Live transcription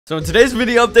So in today's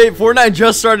video update, Fortnite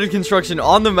just started construction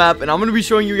on the map, and I'm going to be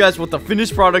showing you guys what the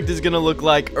finished product is going to look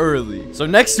like early. So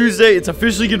next Tuesday, it's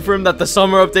officially confirmed that the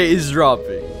summer update is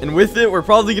dropping. And with it, we're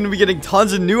probably going to be getting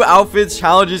tons of new outfits,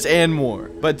 challenges, and more.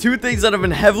 But two things that have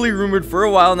been heavily rumored for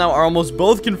a while now are almost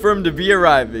both confirmed to be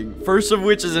arriving. First of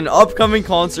which is an upcoming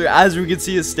concert, as we can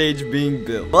see a stage being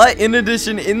built. But in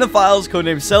addition, in the files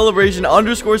codenamed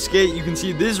celebration_skate, you can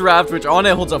see this raft which on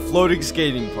it holds a floating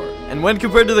skating park. And when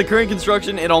compared to the current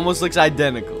construction, it almost looks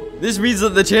identical. This means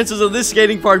that the chances of this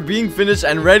skating park being finished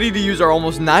and ready to use are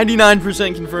almost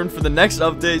 99% confirmed for the next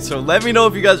update, so let me know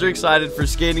if you guys are excited for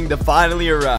skating to finally arrive.